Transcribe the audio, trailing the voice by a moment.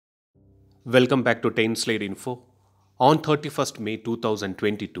Welcome back to 10 Slate Info. On 31st May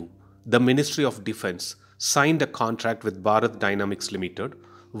 2022, the Ministry of Defense signed a contract with Bharat Dynamics Limited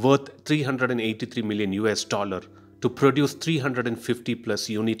worth 383 million US dollar to produce 350 plus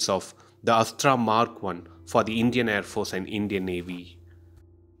units of the Astra Mk1 for the Indian Air Force and Indian Navy.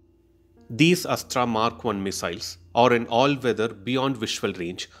 These Astra Mk1 missiles are an all-weather beyond visual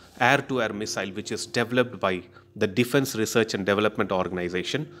range air-to-air missile which is developed by the Defense Research and Development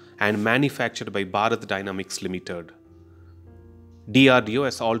Organization and manufactured by Bharat Dynamics Limited. DRDO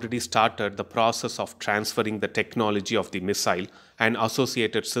has already started the process of transferring the technology of the missile and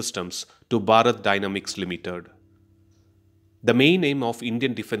associated systems to Bharat Dynamics Limited. The main aim of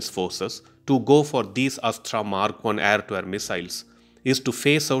Indian Defence Forces to go for these Astra Mk1 air-to-air missiles is to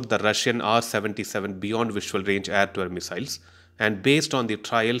phase out the Russian R-77 beyond visual range air-to-air missiles, and based on the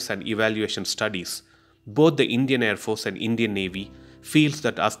trials and evaluation studies, both the Indian Air Force and Indian Navy feels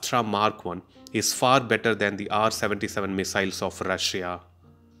that Astra Mk1 is far better than the R-77 missiles of Russia.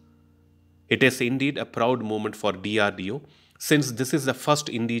 It is indeed a proud moment for DRDO since this is the first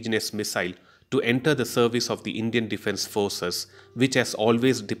indigenous missile to enter the service of the Indian Defence Forces, which has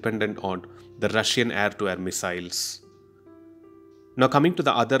always depended on the Russian air-to-air missiles. Now coming to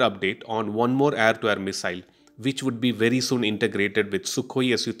the other update on one more air-to-air missile which would be very soon integrated with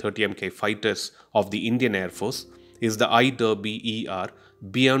Sukhoi Su-30MKI fighters of the Indian Air Force is the IWER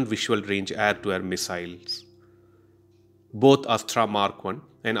beyond visual range air-to-air missiles. Both Astra Mk1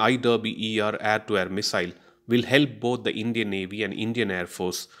 and IWER air-to-air missile will help both the Indian Navy and Indian Air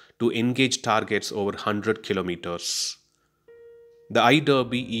Force to engage targets over 100 kilometers. The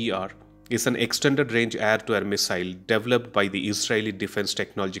IWER is an extended range air-to-air missile developed by the Israeli defense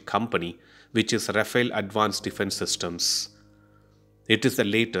technology company, which is Rafael Advanced Defense Systems. It is the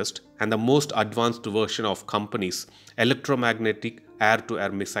latest and the most advanced version of company's electromagnetic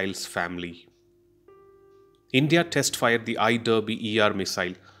air-to-air missiles family. India test-fired the IWER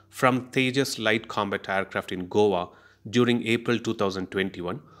missile from Tejas light combat aircraft in Goa during April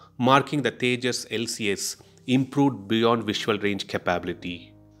 2021, marking the Tejas LCS improved beyond visual range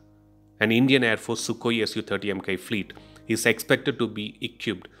capability. An Indian Air Force Sukhoi Su-30MKI fleet is expected to be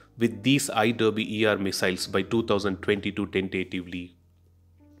equipped with these IWER missiles by 2022 tentatively.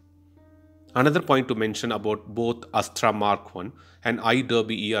 Another point to mention about both Astra Mk1 and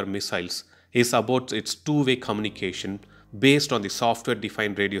IWER missiles is about its two-way communication based on the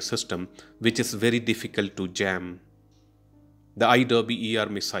software-defined radio system, which is very difficult to jam. The IWER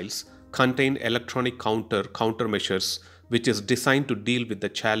missiles contain electronic countermeasures which is designed to deal with the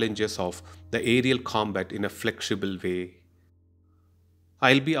challenges of the aerial combat in a flexible way.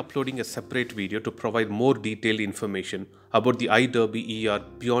 I'll be uploading a separate video to provide more detailed information about the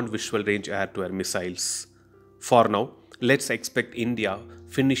IWER beyond visual range air-to-air missiles. For now, let's expect India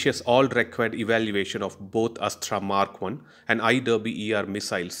finishes all required evaluation of both Astra Mk1 and IWER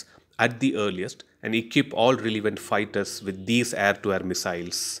missiles at the earliest and equip all relevant fighters with these air-to-air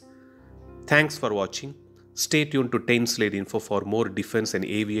missiles. Thanks for watching. Stay tuned to 10 Slate Info for more defense and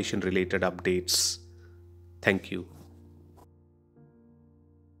aviation related updates. Thank you.